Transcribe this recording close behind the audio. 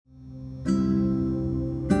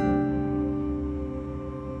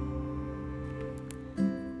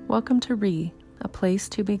Welcome to a place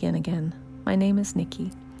to begin again. My name is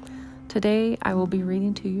Nikki. Today I will be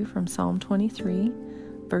reading to you from Psalm 23,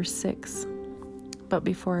 verse 6. But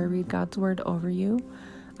before I read God's word over you,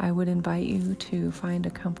 I would invite you to find a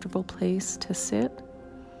comfortable place to sit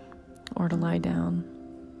or to lie down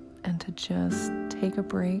and to just take a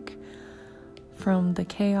break from the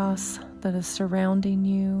chaos that is surrounding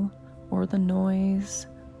you or the noise,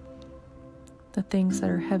 the things that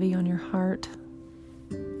are heavy on your heart,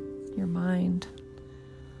 your mind,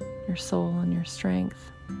 your soul, and your strength.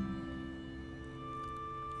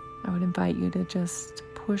 I would invite you to just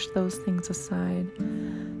push those things aside,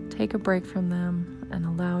 take a break from them, and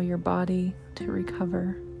allow your body to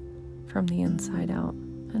recover from the inside out,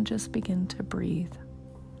 and just begin to breathe.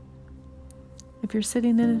 If you're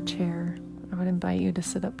sitting in a chair, I would invite you to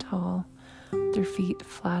sit up tall, with your feet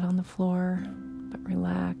flat on the floor, but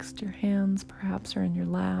relaxed. Your hands perhaps are in your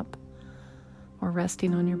lap or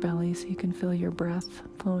resting on your belly so you can feel your breath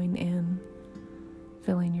flowing in,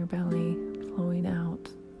 filling your belly, flowing out,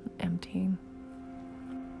 emptying.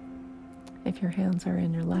 If your hands are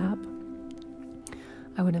in your lap,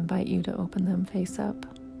 I would invite you to open them face up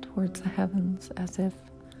towards the heavens as if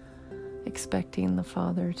expecting the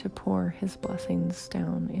Father to pour His blessings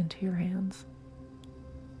down into your hands.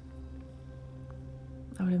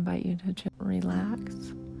 I would invite you to just relax,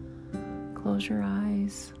 close your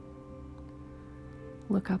eyes,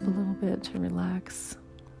 look up a little bit to relax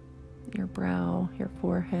your brow, your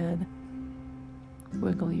forehead,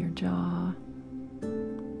 wiggle your jaw,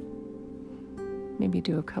 maybe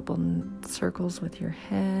do a couple circles with your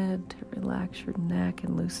head to relax your neck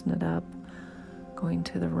and loosen it up, going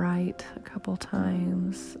to the right a couple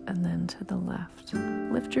times and then to the left.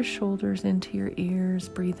 Lift your shoulders into your ears,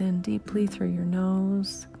 breathe in deeply through your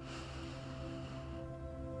nose.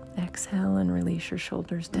 Exhale and release your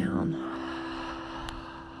shoulders down.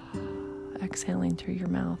 Exhaling through your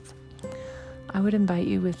mouth. I would invite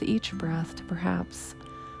you with each breath to perhaps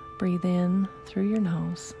breathe in through your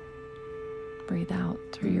nose, breathe out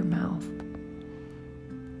through your mouth.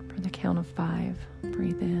 For the count of 5,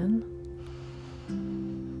 breathe in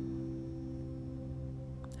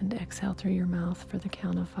and exhale through your mouth for the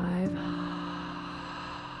count of 5.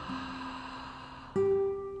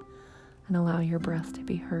 And allow your breath to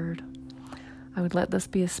be heard. I would let this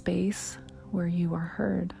be a space where you are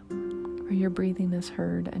heard, where your breathing is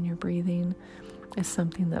heard, and your breathing is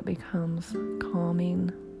something that becomes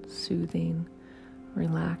calming, soothing,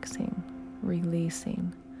 relaxing,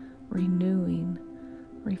 releasing, renewing,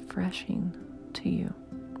 refreshing to you.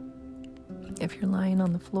 If you're lying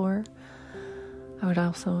on the floor, I would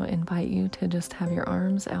also invite you to just have your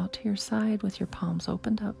arms out to your side with your palms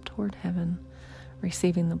opened up toward heaven,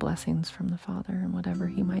 receiving the blessings from the Father and whatever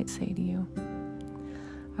He might say to you.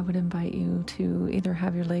 I would invite you to either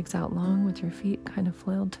have your legs out long with your feet kind of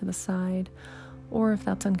flailed to the side, or if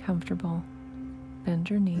that's uncomfortable, bend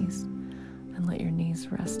your knees and let your knees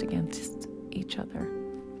rest against each other.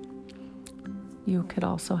 You could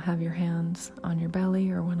also have your hands on your belly,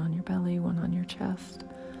 or one on your belly, one on your chest,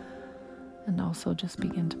 and also just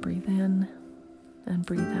begin to breathe in and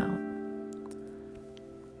breathe out.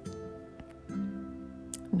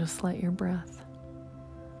 And just let your breath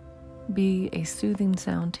be a soothing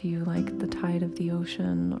sound to you, like the tide of the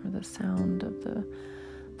ocean or the sound of the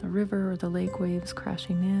river or the lake waves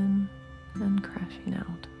crashing in and crashing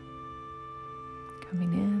out.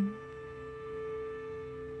 Coming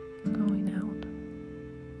in, going out.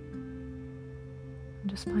 And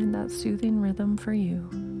just find that soothing rhythm for you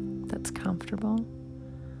that's comfortable,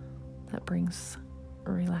 that brings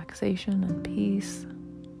relaxation and peace.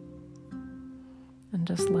 And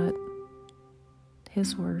just let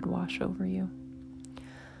His word wash over you.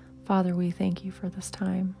 Father, we thank you for this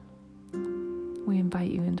time. We invite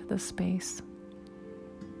you into this space.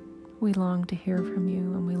 We long to hear from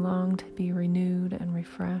you, and we long to be renewed and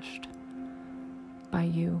refreshed by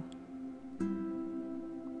you.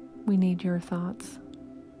 We need your thoughts.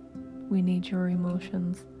 We need your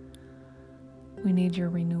emotions. We need your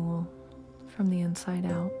renewal from the inside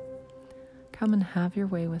out. Come and have your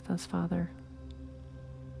way with us, Father.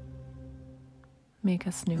 Make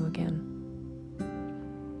us new again.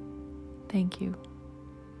 Thank you.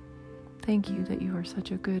 Thank you that you are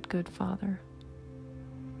such a good, good Father.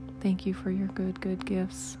 Thank you for your good, good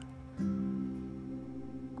gifts.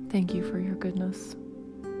 Thank you for your goodness,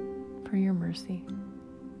 for your mercy.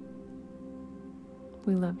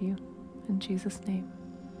 We love you. In Jesus' name,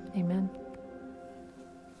 amen.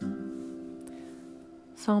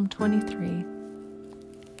 Psalm 23,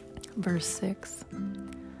 verse 6.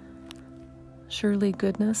 Surely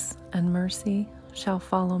goodness and mercy shall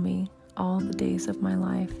follow me all the days of my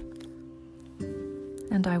life,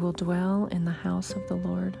 and I will dwell in the house of the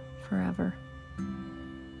Lord forever.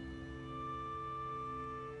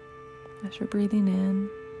 As you're breathing in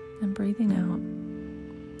and breathing out,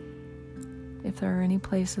 if there are any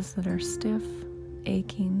places that are stiff,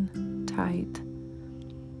 aching, tight,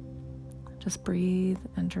 just breathe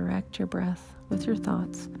and direct your breath with your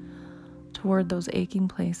thoughts toward those aching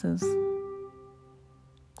places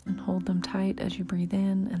and hold them tight as you breathe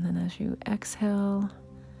in, and then as you exhale,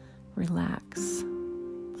 relax.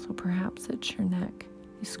 So perhaps it's your neck.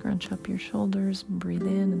 You scrunch up your shoulders and breathe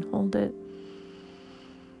in and hold it.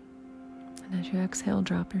 And as you exhale,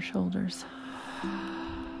 drop your shoulders.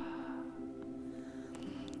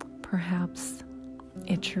 Perhaps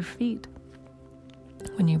it's your feet.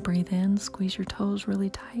 When you breathe in, squeeze your toes really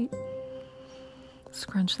tight.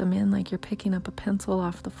 Scrunch them in like you're picking up a pencil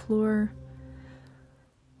off the floor.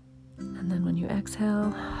 And then when you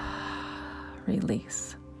exhale,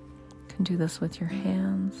 release. You can do this with your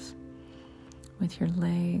hands, with your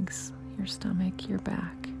legs, your stomach, your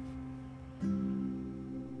back.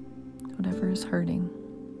 Whatever is hurting,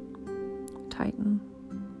 tighten,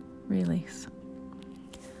 release.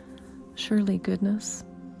 Surely goodness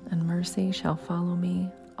and mercy shall follow me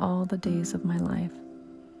all the days of my life,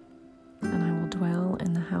 and I will dwell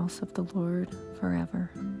in the house of the Lord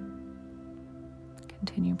forever.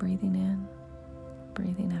 Continue breathing in,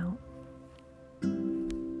 breathing out.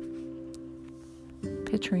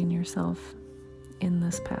 Picturing yourself in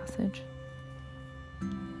this passage.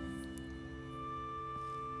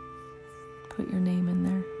 Put your name in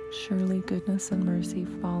there. Surely goodness and mercy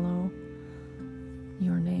follow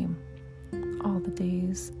your name all the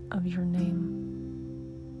days of your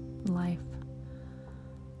life.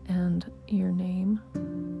 And your name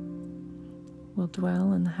will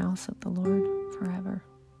dwell in the house of the Lord forever.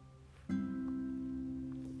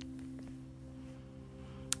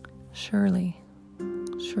 Surely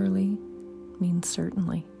means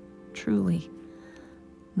certainly, truly,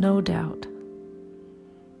 no doubt.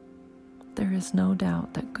 There is no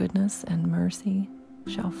doubt that goodness and mercy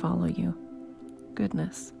shall follow you.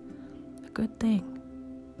 Goodness, a good thing,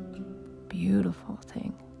 beautiful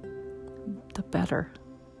thing, the better,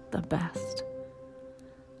 the best,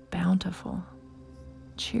 bountiful,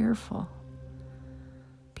 cheerful,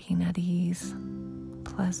 being at ease,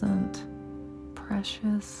 pleasant,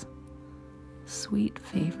 precious, sweet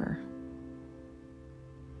favor.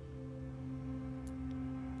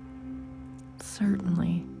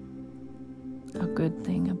 Certainly a good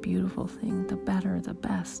thing, a beautiful thing, the better, the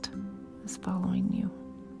best is following you.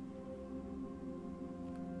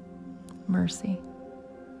 Mercy.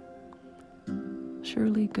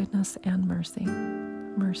 Surely goodness and mercy.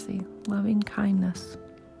 Mercy, loving kindness,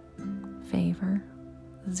 favor,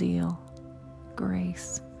 zeal,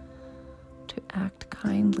 grace, to act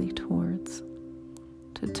kindly towards,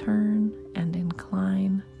 to turn and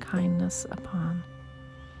incline kindness upon.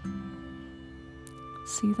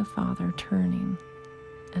 See the Father turning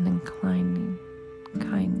and inclining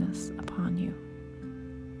kindness upon you.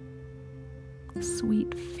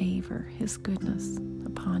 Sweet favor, His goodness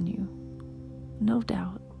upon you. No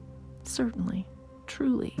doubt, certainly,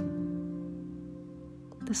 truly,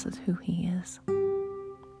 this is who He is.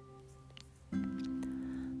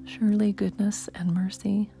 Surely goodness and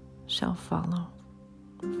mercy shall follow,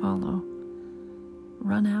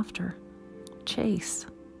 run after, chase,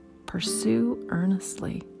 pursue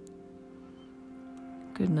earnestly.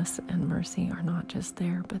 Goodness and mercy are not just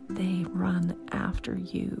there, but they run after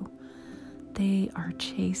you. They are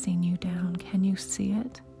chasing you down. Can you see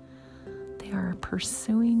it? They are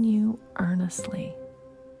pursuing you earnestly.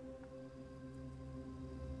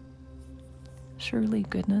 Surely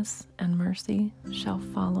goodness and mercy shall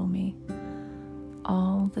follow me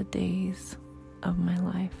all the days of my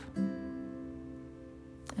life,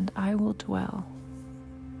 and I will dwell,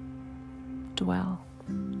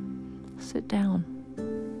 sit down,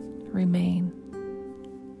 remain,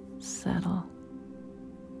 settle,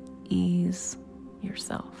 ease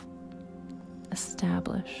yourself,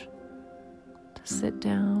 establish, to sit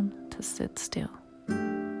down, to sit still.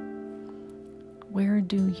 Where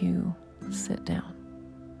do you sit down,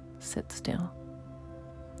 sit still,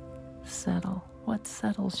 settle? What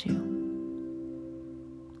settles you?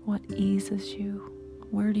 What eases you?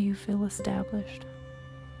 Where do you feel established?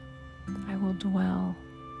 I will dwell.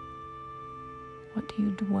 What do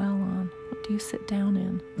you dwell on? What do you sit down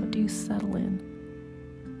in? What do you settle in?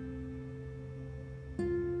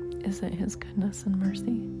 Is it His goodness and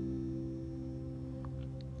mercy?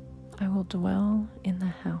 I will dwell in the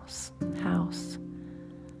house. House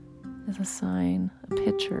is a sign, a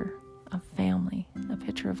picture of family, a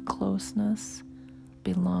picture of closeness,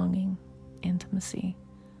 belonging, intimacy,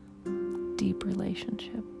 deep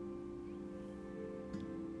relationship.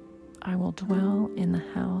 I will dwell in the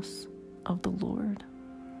house of the Lord.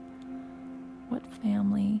 What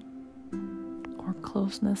family or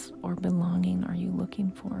closeness or belonging are you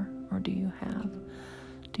looking for, or do you have?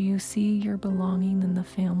 Do you see your belonging in the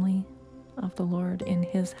family of the Lord, in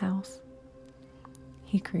His house?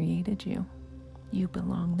 He created you. You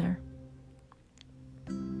belong there.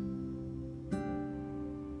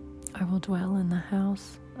 I will dwell in the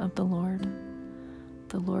house of the Lord.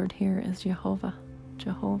 The Lord here is Jehovah.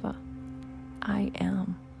 Jehovah. I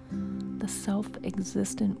am the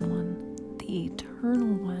self-existent one, the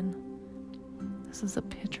eternal one. This is a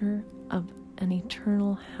picture of an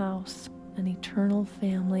eternal house, an eternal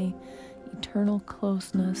family, eternal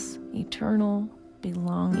closeness, eternal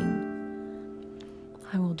belonging.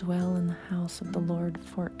 I will dwell in the house of the Lord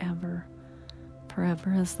forever.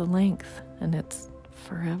 Forever is the length, and it's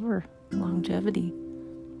forever, longevity,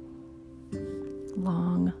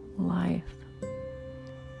 long life.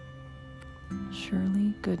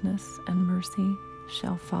 Surely goodness and mercy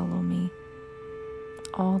shall follow me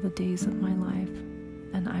all the days of my life,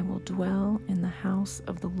 and I will dwell in the house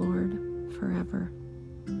of the Lord forever.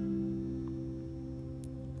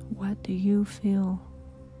 What do you feel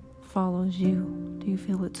follows you? Do you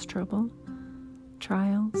feel it's trouble,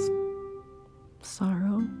 trials,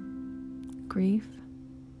 sorrow, grief,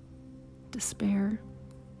 despair,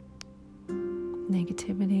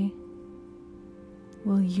 negativity?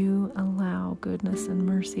 Will you allow goodness and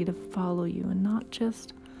mercy to follow you, and not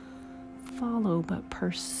just follow, but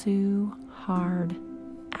pursue hard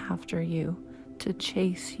after you, to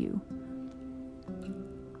chase you?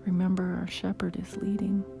 Remember, our shepherd is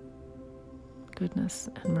leading. Goodness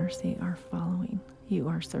and mercy are following. You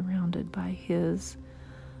are surrounded by His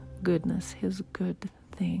goodness, His good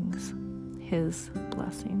things, His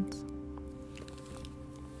blessings.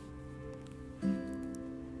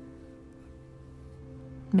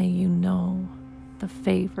 May you know the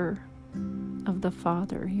favor of the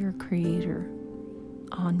Father, your Creator,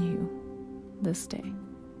 on you this day.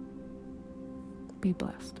 Be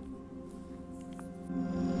blessed.